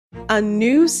A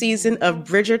new season of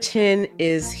Bridgerton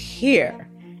is here.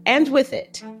 And with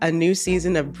it, a new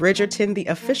season of Bridgerton, the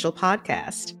official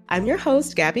podcast. I'm your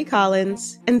host, Gabby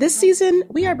Collins, and this season,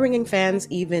 we are bringing fans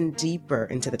even deeper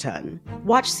into the ton.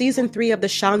 Watch season 3 of the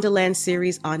Shondaland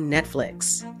series on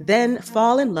Netflix. Then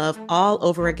fall in love all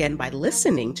over again by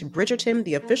listening to Bridgerton,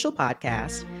 the official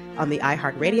podcast, on the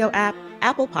iHeartRadio app,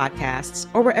 Apple Podcasts,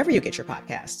 or wherever you get your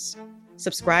podcasts.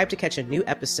 Subscribe to catch a new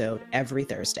episode every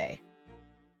Thursday.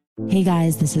 Hey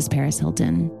guys, this is Paris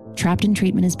Hilton. Trapped in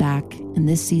Treatment is back, and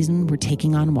this season we're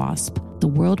taking on WASP, the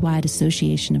Worldwide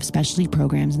Association of Specialty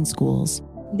Programs and Schools.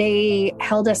 They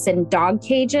held us in dog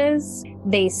cages.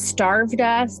 They starved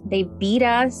us. They beat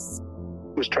us.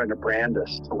 Was trying to brand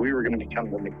us. So we were going to become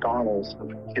the McDonald's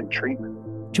of kid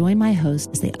treatment. Join my hosts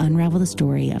as they unravel the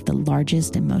story of the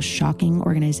largest and most shocking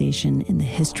organization in the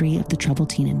history of the troubled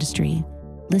teen industry.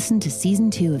 Listen to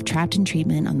Season 2 of Trapped in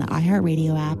Treatment on the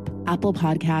iHeartRadio app, Apple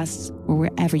Podcasts, or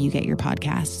wherever you get your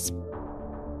podcasts.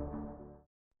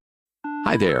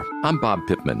 Hi there, I'm Bob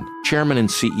Pittman, Chairman and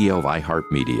CEO of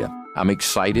iHeartMedia. I'm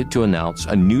excited to announce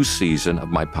a new season of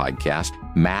my podcast,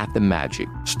 Math and Magic,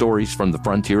 Stories from the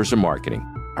Frontiers of Marketing.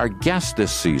 Our guests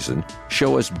this season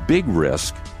show us big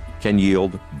risk can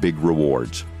yield big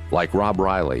rewards. Like Rob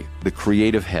Riley, the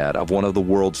creative head of one of the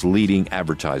world's leading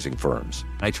advertising firms.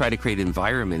 I try to create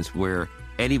environments where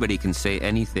anybody can say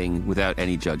anything without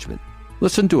any judgment.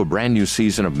 Listen to a brand new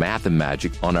season of Math and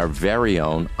Magic on our very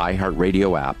own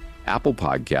iHeartRadio app, Apple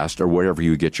Podcast, or wherever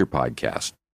you get your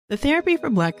podcast. The Therapy for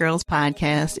Black Girls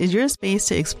podcast is your space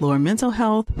to explore mental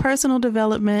health, personal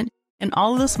development, and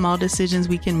all of the small decisions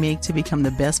we can make to become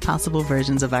the best possible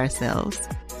versions of ourselves.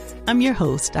 I'm your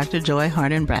host, Dr. Joy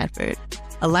Harden Bradford,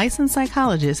 a licensed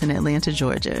psychologist in Atlanta,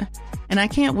 Georgia, and I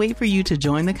can't wait for you to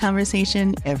join the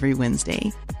conversation every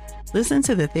Wednesday. Listen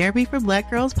to the Therapy for Black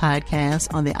Girls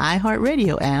podcast on the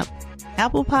iHeartRadio app,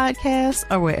 Apple Podcasts,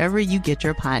 or wherever you get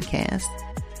your podcasts.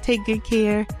 Take good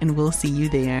care, and we'll see you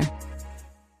there.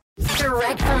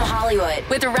 Direct from Hollywood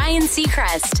with Ryan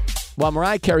Seacrest. While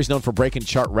Mariah Carey's known for breaking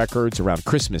chart records around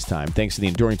Christmas time, thanks to the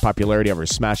enduring popularity of her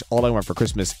smash All I Want for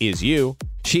Christmas Is You,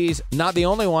 she's not the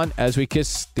only one. As we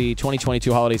kiss the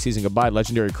 2022 holiday season goodbye,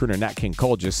 legendary crooner Nat King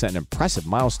Cole just set an impressive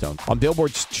milestone. On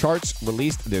Billboard's charts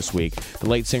released this week, the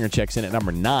late singer checks in at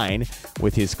number 9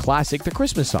 with his classic The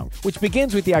Christmas Song, which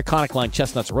begins with the iconic line,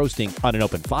 "Chestnuts roasting on an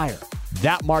open fire."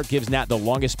 That mark gives Nat the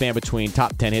longest span between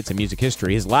top 10 hits in music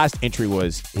history. His last entry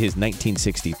was his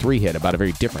 1963 hit about a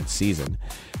very different season,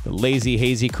 The Lazy,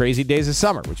 Hazy, Crazy Days of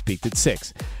Summer, which peaked at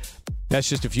 6. That's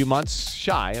just a few months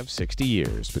shy of 60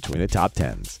 years between the top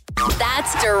 10s.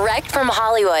 That's direct from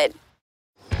Hollywood.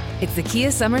 It's the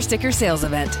Kia Summer Sticker Sales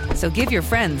Event, so give your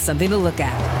friends something to look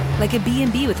at, like a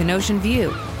B&B with an ocean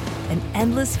view, an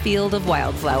endless field of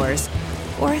wildflowers,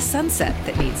 or a sunset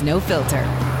that needs no filter.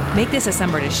 Make this a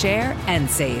summer to share and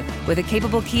save with a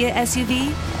capable Kia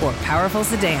SUV or powerful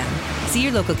sedan. See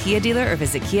your local Kia dealer or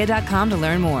visit kia.com to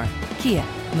learn more. Kia,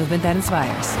 movement that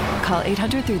inspires. Call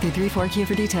 800-3334-KIA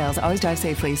for details. Always drive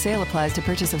safely. Sale applies to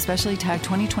purchase of specially tagged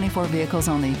 2024 vehicles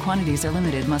only. Quantities are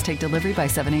limited. Must take delivery by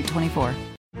 7/8/24.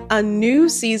 A new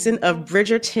season of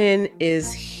Bridgerton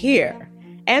is here.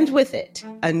 And with it,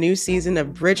 a new season of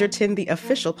Bridgerton, the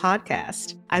official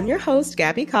podcast. I'm your host,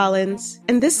 Gabby Collins,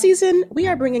 and this season, we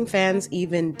are bringing fans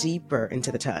even deeper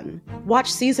into the ton. Watch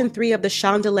season 3 of the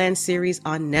Shondaland series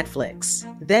on Netflix.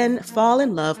 Then fall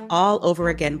in love all over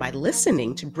again by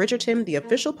listening to Bridgerton, the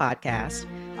official podcast,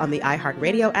 on the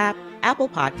iHeartRadio app, Apple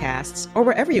Podcasts, or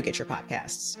wherever you get your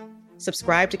podcasts.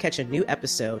 Subscribe to catch a new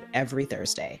episode every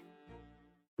Thursday.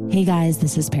 Hey guys,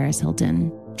 this is Paris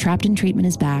Hilton. Trapped in Treatment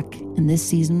is back, and this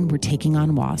season we're taking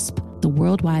on WASP, the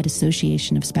Worldwide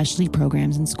Association of Specialty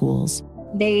Programs and Schools.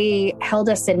 They held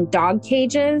us in dog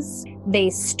cages. They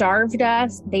starved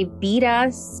us. They beat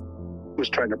us. Was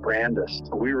trying to brand us.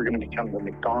 So we were going to become the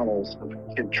McDonald's of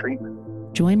kid treatment.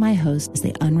 Join my hosts as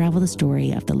they unravel the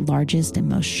story of the largest and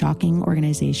most shocking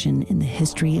organization in the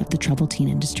history of the troubled teen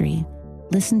industry.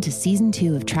 Listen to Season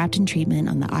 2 of Trapped in Treatment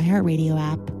on the iHeartRadio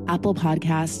app, Apple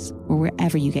Podcasts, or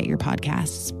wherever you get your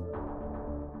podcasts.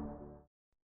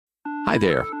 Hi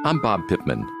there, I'm Bob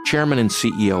Pittman, Chairman and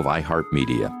CEO of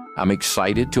iHeartMedia. I'm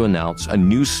excited to announce a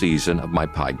new season of my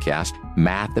podcast,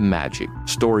 Math and Magic,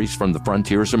 Stories from the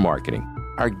Frontiers of Marketing.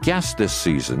 Our guests this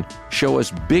season show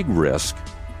us big risk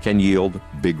can yield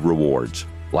big rewards.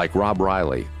 Like Rob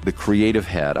Riley, the creative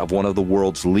head of one of the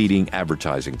world's leading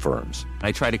advertising firms.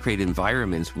 I try to create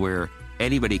environments where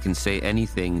anybody can say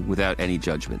anything without any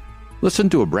judgment. Listen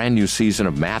to a brand new season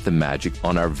of Math and Magic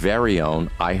on our very own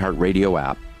iHeartRadio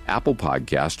app, Apple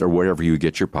Podcast, or wherever you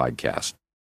get your podcast.